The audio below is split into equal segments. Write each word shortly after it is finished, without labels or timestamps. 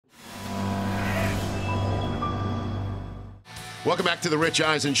Welcome back to the Rich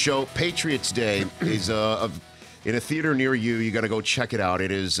Eisen Show. Patriots Day is in a theater near you. You got to go check it out.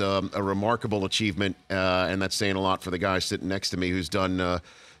 It is a remarkable achievement, and that's saying a lot for the guy sitting next to me who's done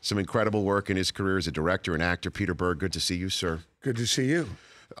some incredible work in his career as a director and actor. Peter Berg, good to see you, sir. Good to see you.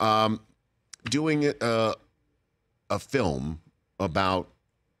 Doing a film about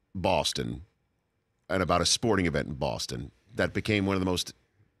Boston and about a sporting event in Boston that became one of the most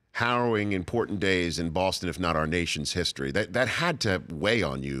harrowing, important days in Boston, if not our nation's history. That had to weigh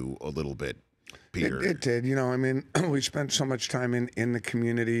on you a little bit, Peter. It did. You know, I mean, we spent so much time in the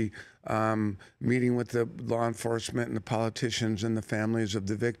community, meeting with the law enforcement and the politicians and the families of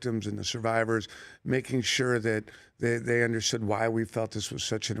the victims and the survivors, making sure that they understood why we felt this was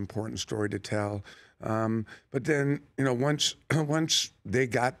such an important story to tell. But then, you know, once they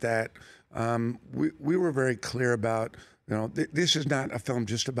got that, we were very clear about, you know, this is not a film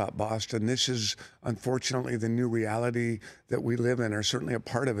just about Boston. This is, unfortunately, the new reality that we live in, or certainly a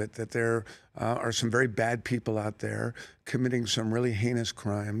part of it, that there are some very bad people out there committing some really heinous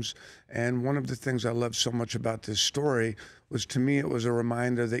crimes. And one of the things I love so much about this story was, to me, it was a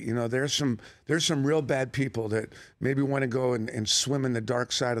reminder that, you know, there's some real bad people that maybe want to go and swim in the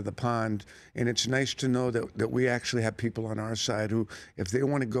dark side of the pond. And it's nice to know that we actually have people on our side who, if they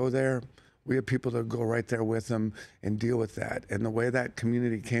want to go there, we have people that go right there with them and deal with that. And the way that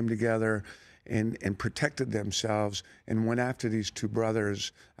community came together and protected themselves and went after these two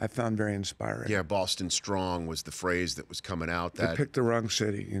brothers, I found very inspiring. Yeah, Boston Strong was the phrase that was coming out. They picked the wrong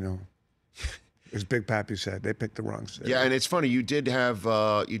city, you know. As Big Pappy said, they picked the wrong city. Yeah, and it's funny, you did have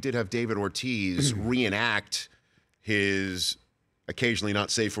David Ortiz reenact his occasionally not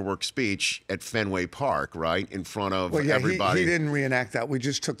safe for work speech at Fenway Park, right, in front of everybody. He didn't reenact that. We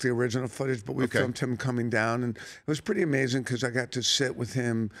just took the original footage, but we filmed him coming down, and it was pretty amazing because I got to sit with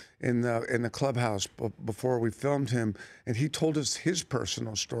him in the clubhouse before we filmed him, and he told us his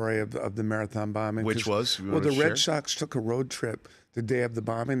personal story of the marathon bombing. Which was? Well, the Red Sox took a road trip the day of the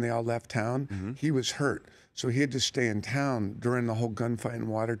bombing. They all left town. He was hurt, so he had to stay in town during the whole gunfight in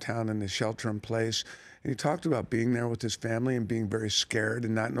Watertown and the shelter in place. And he talked about being there with his family and being very scared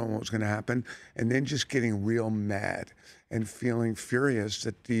and not knowing what was going to happen, and then just getting real mad and feeling furious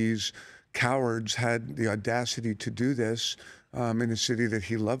that these cowards had the audacity to do this in a city that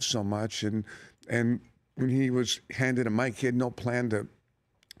he loved so much. And when he was handed a mic, he had no plan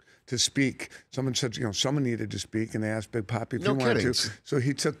to speak. Someone said, you know, someone needed to speak, and they asked Big Papi if he wanted to. So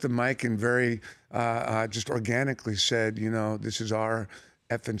he took the mic and very just organically said, you know, this is our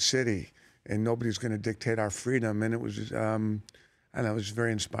effing city, and nobody's going to dictate our freedom. And it was, and it was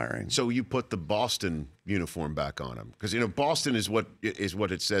very inspiring. So you put the Boston uniform back on him, because, you know, Boston is what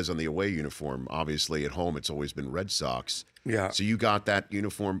it says on the away uniform. Obviously, at home, it's always been Red Sox. Yeah. So you got that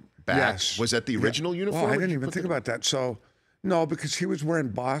uniform back. Yes. Was that the original uniform? Well, I didn't even think about that. So, no, because he was wearing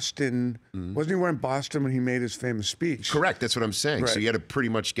Boston. Wasn't he wearing Boston when he made his famous speech? Correct. That's what I'm saying. Right. So you had to pretty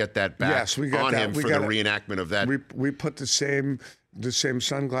much get that back on him for the reenactment of that. We put the same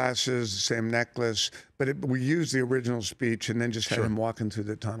sunglasses, the same necklace, but we used the original speech and then just had him walking through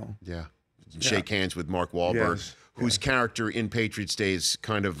the tunnel. Yeah. Shake hands with Mark Wahlberg, whose character in Patriots Day is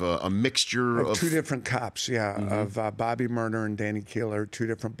kind of a mixture of two different cops, of Bobby Murner and Danny Keeler, two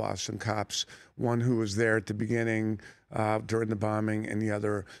different Boston cops. One who was there at the beginning during the bombing, and the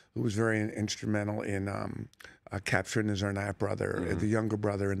other who was very instrumental in capturing his Arnett brother, the younger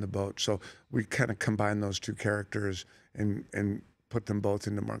brother, in the boat. So we kind of combined those two characters and put them both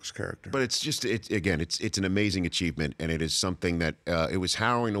into Mark's character. But it's just, it's an amazing achievement, and it is something that it was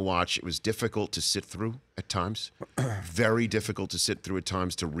harrowing to watch. It was difficult to sit through at times, very difficult to sit through at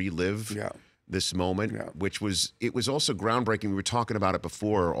times, to relive this moment, which was, it was also groundbreaking. We were talking about it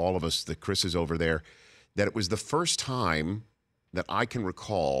before, all of us, Chris is over there, that it was the first time that I can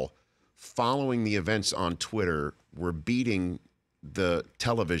recall following the events on Twitter were beating the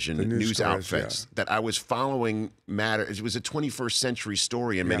television news stories, outfits that I was following matter. It was a 21st century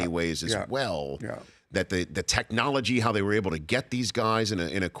story in many ways as well. That the technology, how they were able to get these guys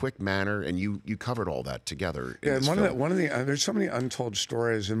in a quick manner, and you covered all that together. And one of the there's so many untold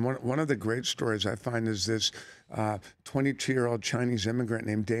stories, and one of the great stories I find is this 22-year-old Chinese immigrant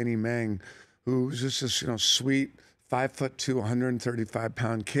named Danny Meng, who was just this sweet 5'2",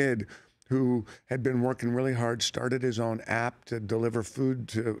 135-pound kid who had been working really hard, started his own app to deliver food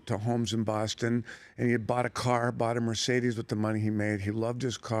to homes in Boston, and he had bought a Mercedes with the money he made. He loved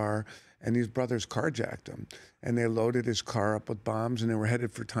his car, and these brothers carjacked him, and they loaded his car up with bombs, and they were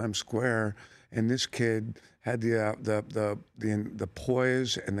headed for Times Square, and this kid had the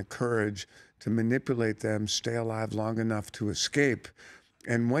poise and the courage to manipulate them, stay alive long enough to escape,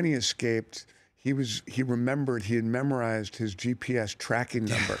 and when he escaped, he remembered, he had memorized his GPS tracking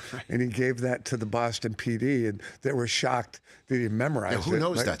number, and he gave that to the Boston PD, and they were shocked that he memorized it. Who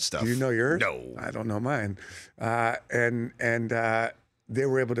knows that stuff? Do you know yours? No. I don't know mine. And they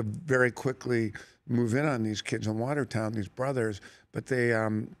were able to very quickly move in on these kids in Watertown, these brothers, but they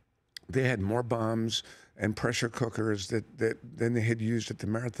had more bombs and pressure cookers than they had used at the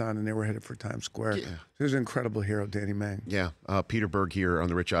marathon, and they were headed for Times Square. Yeah. He was an incredible hero, Danny Mang. Yeah, Peter Berg here on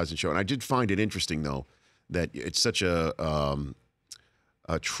the Rich Eisen Show, and I did find it interesting though that it's such a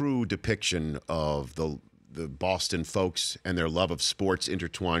true depiction of the Boston folks and their love of sports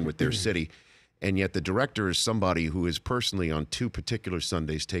intertwined with their city, and yet the director is somebody who has personally on 2 particular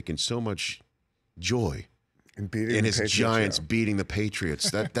Sundays taken so much joy in his Giants beating the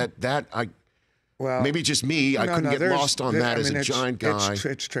Patriots. Well, maybe just me. I couldn't get lost on that as a Giant guy.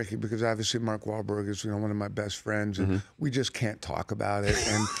 It's tricky because obviously Mark Wahlberg is one of my best friends, and we just can't talk about it.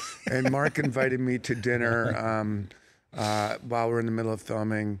 And Mark invited me to dinner while we're in the middle of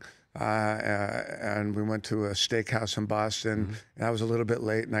filming, and we went to a steakhouse in Boston. And I was a little bit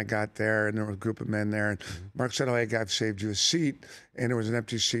late, and I got there, and there was a group of men there. And Mark said, "Oh, hey, I've saved you a seat." And there was an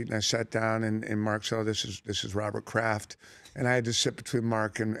empty seat, and I sat down, and Mark said, "Oh, this is Robert Kraft." And I had to sit between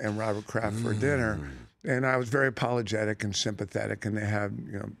Mark and Robert Kraft for dinner. And I was very apologetic and sympathetic, and they had,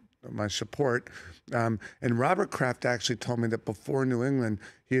 my support. And Robert Kraft actually told me that before New England,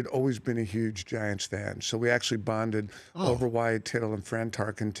 he had always been a huge Giants fan. So we actually bonded over Wyatt Tittle and Fran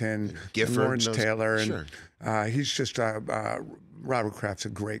Tarkenton and Lawrence Taylor. And he's just, Robert Kraft's a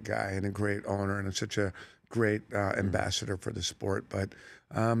great guy and a great owner and such a great ambassador for the sport. But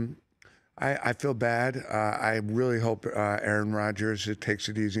I feel bad. I really hope Aaron Rodgers takes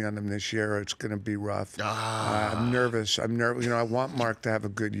it easy on them this year. It's going to be rough. I'm nervous. I want Mark to have a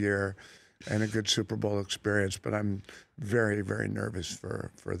good year and a good Super Bowl experience, but I'm very, very nervous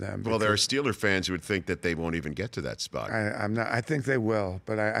for them. Well, there are Steeler fans who would think that they won't even get to that spot. I'm not. I think they will,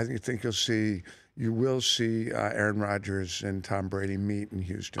 but I think you will see Aaron Rodgers and Tom Brady meet in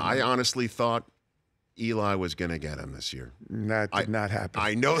Houston. I honestly thought Eli was going to get him this year. That did not happen.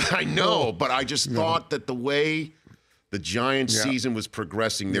 I know, but I just thought that the way the Giants season was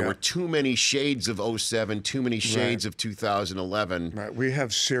progressing, there were too many shades of 2007, too many shades of 2011. Right. We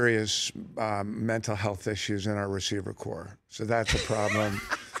have serious mental health issues in our receiver corps, so that's a problem.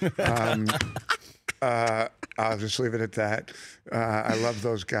 I'll just leave it at that. I love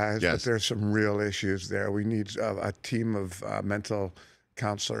those guys, but there's some real issues there. We need a team of mental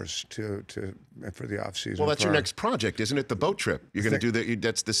counselors for the off season. Well, that's your next project, isn't it? The boat trip. You're going to do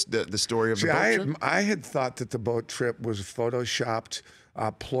that's the story of the boat trip. I had thought that the boat trip was photoshopped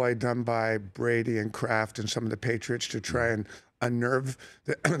ploy done by Brady and Kraft and some of the Patriots to try and unnerve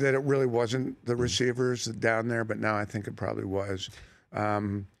that it really wasn't the receivers down there, but now I think it probably was. We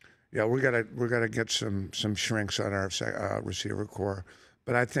gotta get some shrinks on our receiver core,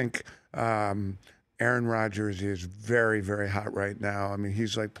 but I think Aaron Rodgers is very, very hot right now. I mean,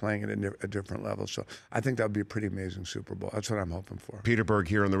 he's like playing at a different level. So I think that would be a pretty amazing Super Bowl. That's what I'm hoping for. Peter Berg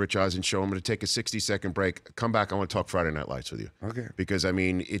here on the Rich Eisen Show. I'm going to take a 60-second break. Come back. I want to talk Friday Night Lights with you. Okay. Because, I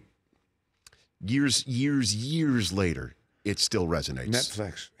mean, years later, it still resonates.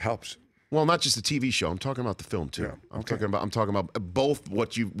 Netflix helps. Well, not just the TV show. I'm talking about the film too. Yeah, I'm talking about both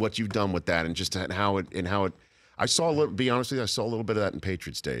what you've done with that and just how it. I saw a little. Be honest with you, I saw a little bit of that in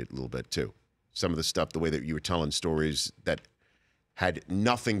Patriots Day, a little bit too. Some of the stuff, the way that you were telling stories that had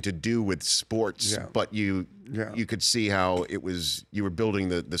nothing to do with sports, but you could see how it was. You were building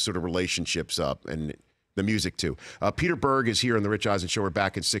the sort of relationships up and the music too. Peter Berg is here on the Rich Eisen Show. We're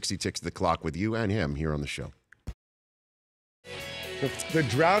back at 60 ticks to the clock with you and him here on the show. The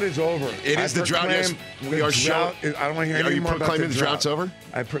drought is over. It is the drought. Yes, we are showing. I don't want to hear any more about the drought. Are you proclaiming the drought's over?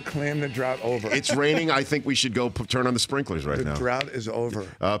 I proclaim the drought over. It's raining. I think we should go turn on the sprinklers right now. The drought is over.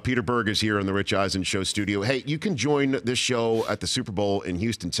 Peter Berg is here in the Rich Eisen Show studio. Hey, you can join this show at the Super Bowl in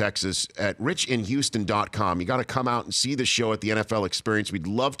Houston, Texas at richinhouston.com. You got to come out and see the show at the NFL Experience. We'd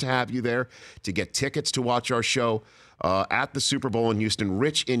love to have you there to get tickets to watch our show. At the Super Bowl in Houston,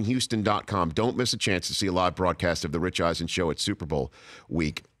 richinhouston.com. Don't miss a chance to see a live broadcast of the Rich Eisen Show at Super Bowl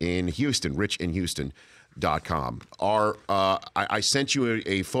week in Houston, richinhouston.com. I sent you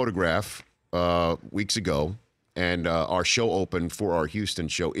a photograph weeks ago, and our show open for our Houston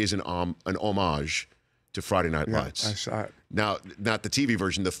show is an homage to Friday Night Lights. I saw it. Now, not the TV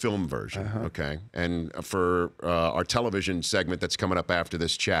version, the film version, okay? And for our television segment that's coming up after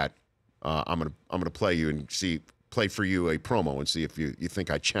this chat, I'm gonna play you and play for you a promo and see if you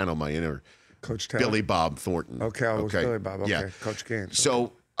think I channel my inner Coach Taylor? Billy Bob Thornton. Okay, I was Billy Bob. Okay, yeah. Coach Gaines.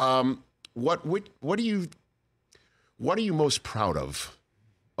 So, what are you most proud of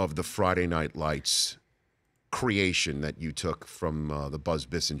of the Friday Night Lights creation that you took from the Buzz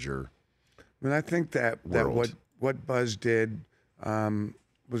Bissinger? I mean, I think that what Buzz did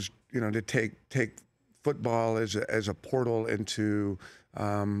was, to take football as a portal into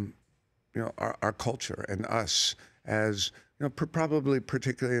our culture and us as probably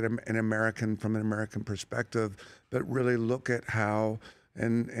particularly from an American perspective, but really look at how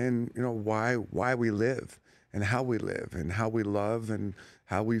and why we live and how we live and how we love and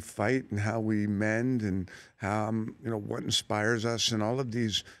how we fight and how we mend and how what inspires us, and all of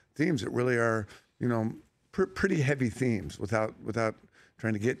these themes that really are pretty heavy themes without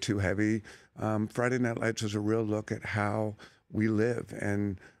trying to get too heavy. Friday Night Lights was a real look at how we live,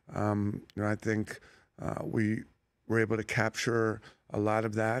 and I think we were able to capture a lot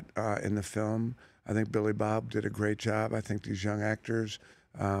of that in the film. I think Billy Bob did a great job. I think these young actors,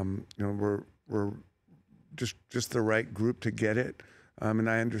 were just the right group to get it, and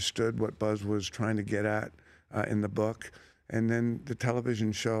I understood what Buzz was trying to get at in the book. And then the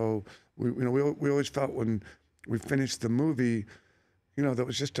television show, we always felt when we finished the movie, that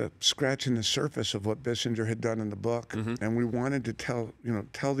was just a scratch in the surface of what Bissinger had done in the book, mm-hmm. and we wanted to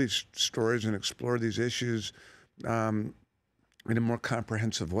tell these stories and explore these issues in a more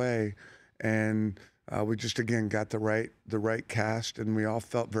comprehensive way. And we just again got the right cast, and we all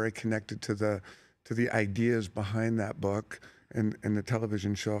felt very connected to the ideas behind that book, and the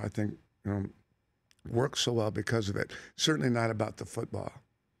television show, I think, works so well because of it. Certainly not about the football.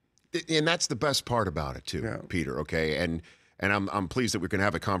 And that's the best part about it too, yeah. Peter. Okay, and I'm pleased that we can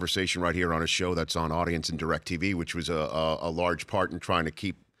have a conversation right here on a show that's on Audience and DirecTV, which was a large part in trying to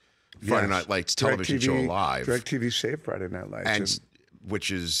keep Friday Night Lights television show alive. DirecTV saved Friday Night Lights, and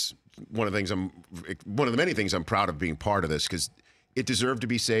which is one of the many things I'm proud of being part of this, because it deserved to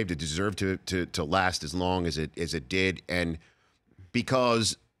be saved. It deserved to last as long as it did, and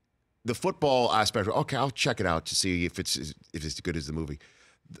because the football aspect, okay, I'll check it out to see if it's as good as the movie.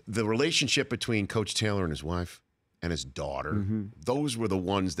 The relationship between Coach Taylor and his wife and his daughter, mm-hmm. those were the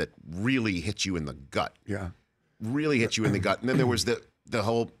ones that really hit you in the gut. Yeah. Really hit you in the gut. And then there was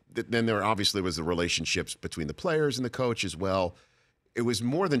then there obviously was the relationships between the players and the coach as well. It was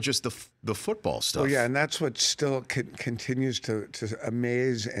more than just the football stuff. Well, yeah, and that's what still continues to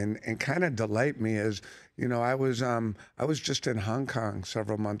amaze and kind of delight me is, I was just in Hong Kong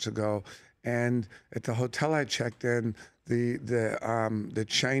several months ago, and at the hotel I checked in, the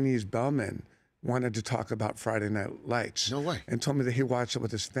Chinese bellman wanted to talk about Friday Night Lights. No way. And told me that he watched it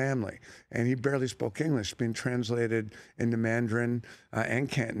with his family. And he barely spoke English, being translated into Mandarin and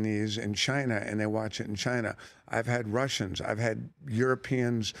Cantonese in China, and they watch it in China. I've had Russians. I've had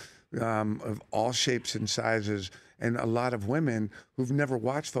Europeans of all shapes and sizes, and a lot of women who've never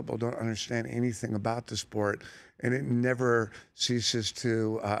watched football, don't understand anything about the sport. And it never ceases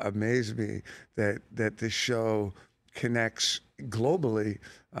to amaze me that this show connects globally,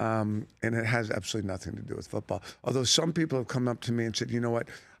 and it has absolutely nothing to do with football. Although some people have come up to me and said, you know what,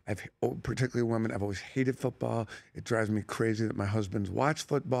 particularly women, I've always hated football. It drives me crazy that my husband's watched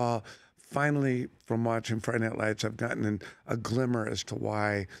football. Finally, from watching Friday Night Lights, I've gotten a glimmer as to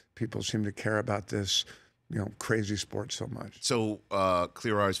why people seem to care about this, crazy sport so much. So,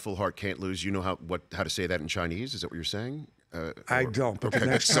 clear eyes, full heart, can't lose. You know how to say that in Chinese? Is that what you're saying? I don't, but the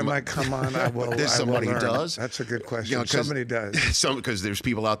next time I come on, I will. There's somebody who does. That's a good question. Somebody does. Because there's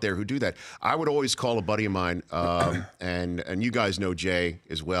people out there who do that. I would always call a buddy of mine, and you guys know Jay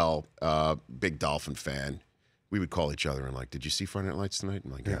as well, big Dolphin fan. We would call each other and like, did you see Friday Night Lights tonight?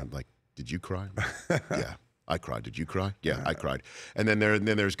 I'm like, yeah. I'm like, did you cry? Yeah. I cried. Did you cry? Yeah, I cried. And then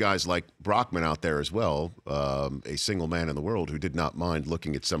there's guys like Brockman out there as well, a single man in the world who did not mind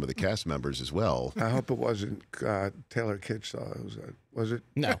looking at some of the cast members as well. I hope it wasn't Taylor Kitsch. Was it?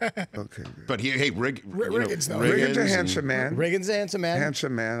 No. Okay. Good. But Riggins a handsome man. Riggins a handsome man.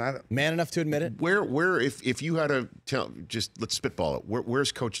 Handsome man. Man enough to admit it. Where if you had to let's spitball it.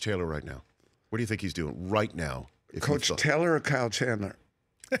 Where's Coach Taylor right now? What do you think he's doing right now? Coach Taylor or Kyle Chandler?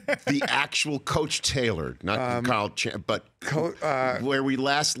 The actual Coach Taylor, not Kyle Chandler, but where we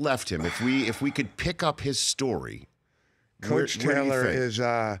last left him. If we could pick up his story, Coach Taylor is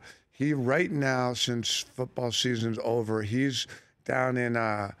he right now, since football season's over, he's down in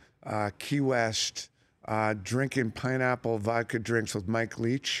Key West drinking pineapple vodka drinks with Mike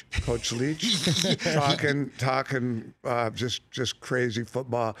Leach, Coach Leach, talking just crazy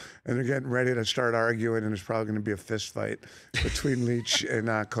football, and they're getting ready to start arguing, and there's probably going to be a fist fight between Leach and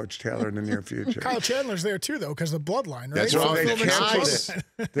Coach Taylor in the near future. Kyle Chandler's there too, though, because of the Bloodline, right? That's right. They canceled Nice.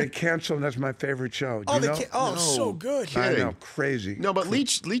 it. They canceled. That's my favorite show. Oh, No so good. kidding. I know, crazy. No, but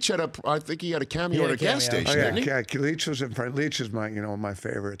Leach had I think he had a cameo at a gas station, Oh, yeah, didn't he? yeah. Leach was in front. Leach is my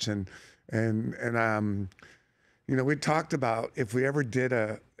favorites, and we talked about if we ever did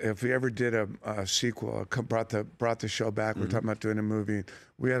a sequel, brought the show back. We're talking about doing a movie.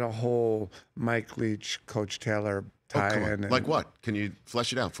 We had a whole Mike Leach, Coach Taylor tie-in. Like what? Can you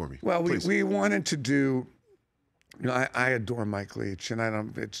flesh it out for me? Well, please? we wanted to do. I adore Mike Leach,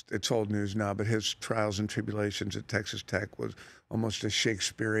 and it's old news now, but his trials and tribulations at Texas Tech was almost a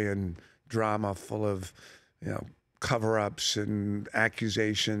Shakespearean drama full of, cover-ups and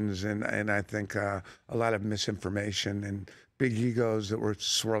accusations, and I think a lot of misinformation and big egos that were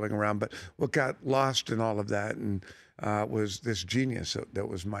swirling around. But what got lost in all of that and was this genius that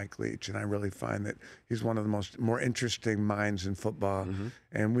was Mike Leach, and I really find that he's one of the more interesting minds in football.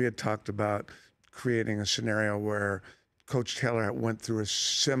 And we had talked about creating a scenario where Coach Taylor went through a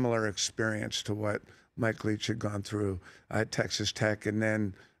similar experience to what Mike Leach had gone through at Texas Tech, and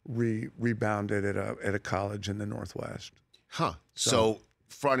then rebounded at a college in the Northwest. Huh. So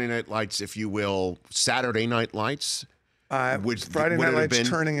Friday Night Lights, if you will, Saturday Night Lights. Friday Night Lights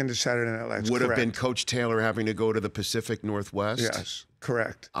turning into Saturday Night Lights. Would have been Coach Taylor having to go to the Pacific Northwest. Yes,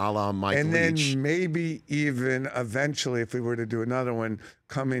 correct. A la Mike Leach. And then maybe even eventually, if we were to do another one,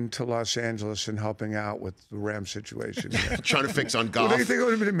 coming to Los Angeles and helping out with the Rams situation. Trying to fix on golf. Well, don't you think it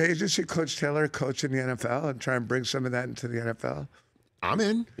would have been amazing to see Coach Taylor coach in the NFL and try and bring some of that into the NFL? I'm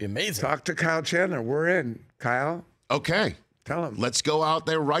in. Amazing. Talk to Kyle Chandler. We're in. Kyle, Okay. tell him. Let's go out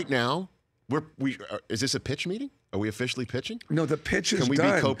there right now. Is this a pitch meeting? Are we officially pitching? No, the pitch is Can we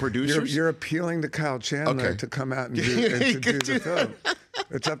done. be co-producers? You're appealing to Kyle Chandler Okay. to come out and do the film.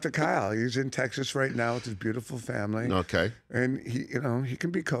 It's up to Kyle. He's in Texas right now with his beautiful family. Okay. And he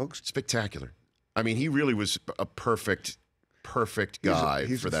can be coaxed. Spectacular. I mean, he really was a perfect guy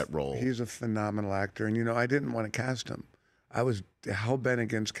for that role. He's a phenomenal actor. And, I didn't want to cast him. I was hell-bent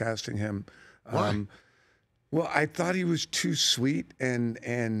against casting him. Why? Well, I thought he was too sweet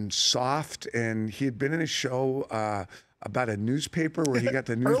and soft, and he had been in a show about a newspaper where he got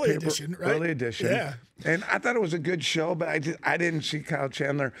the newspaper Early edition, right? Early edition. Yeah. And I thought it was a good show, but I didn't see Kyle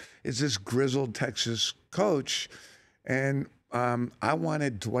Chandler as this grizzled Texas coach, and I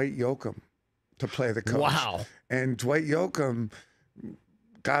wanted Dwight Yoakam to play the coach. Wow. And Dwight Yoakam,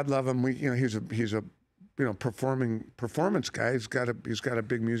 God love him, he's a performance guy. He's got a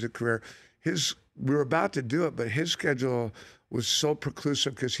big music career. We were about to do it, but his schedule was so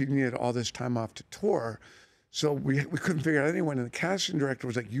preclusive because he needed all this time off to tour. So we couldn't figure out anyone. And the casting director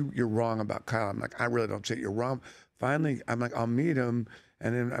was like, you're wrong about Kyle. I'm like, I really don't see it. You're wrong. Finally, I'm like, I'll meet him.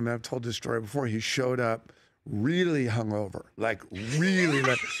 And then, I've told this story before. He showed up really hungover, like really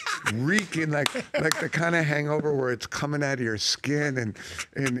like reeking, like the kind of hangover where it's coming out of your skin.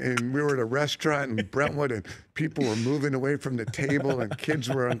 And we were at a restaurant in Brentwood, and people were moving away from the table, and kids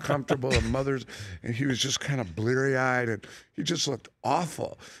were uncomfortable, and mothers, and he was just kind of bleary-eyed, and he just looked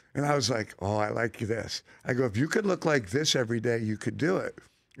awful. And I was like, oh, I like this. I go, if you could look like this every day, you could do it.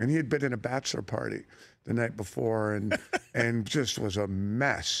 And he had been in a bachelor party the night before, and just was a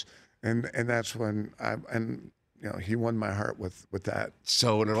mess. And that's when he won my heart with that.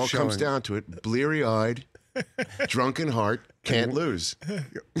 So when it all comes down to it, bleary-eyed, drunken heart, can't lose.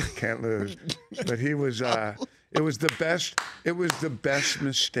 Can't lose. But he was. It was the best. It was the best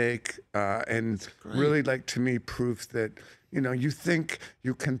mistake, and really, to me, proof that you think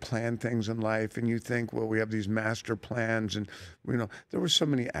you can plan things in life, and you think, well, we have these master plans, and there were so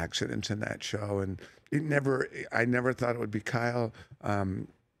many accidents in that show, and I never thought it would be Kyle.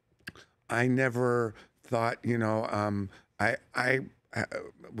 I never thought, I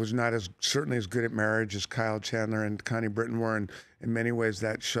was not certainly as good at marriage as Kyle Chandler and Connie Britton were. And in many ways,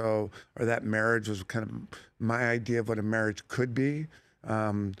 that show or that marriage was kind of my idea of what a marriage could be.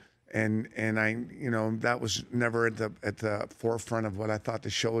 And I, that was never at the forefront of what I thought the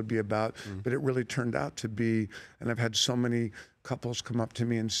show would be about. But it really turned out to be. And I've had so many couples come up to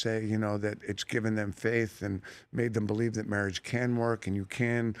me and say, that it's given them faith and made them believe that marriage can work and you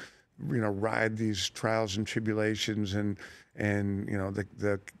can ride these trials and tribulations and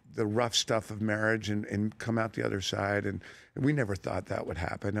the rough stuff of marriage and come out the other side. And we never thought that would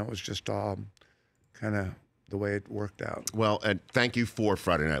happen. It was just all kind of the way it worked out. Well, and thank you for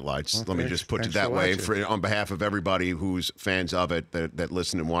Friday Night Lights. Well, Let me just put it that way on behalf of everybody who's fans of it that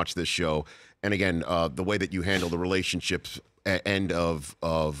listen and watch this show. And again, the way that you handle the relationships end of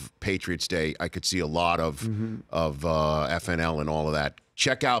Patriots Day, I could see a lot of FNL and all of that.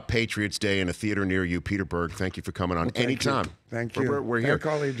 Check out Patriots Day in a theater near you. Peter Berg, thank you for coming on anytime. Thank you. We're here. Thank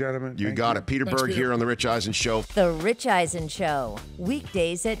all you gentlemen. You got it. Peter Berg here on The Rich Eisen Show. The Rich Eisen Show,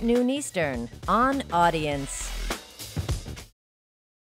 weekdays at noon Eastern on Audience.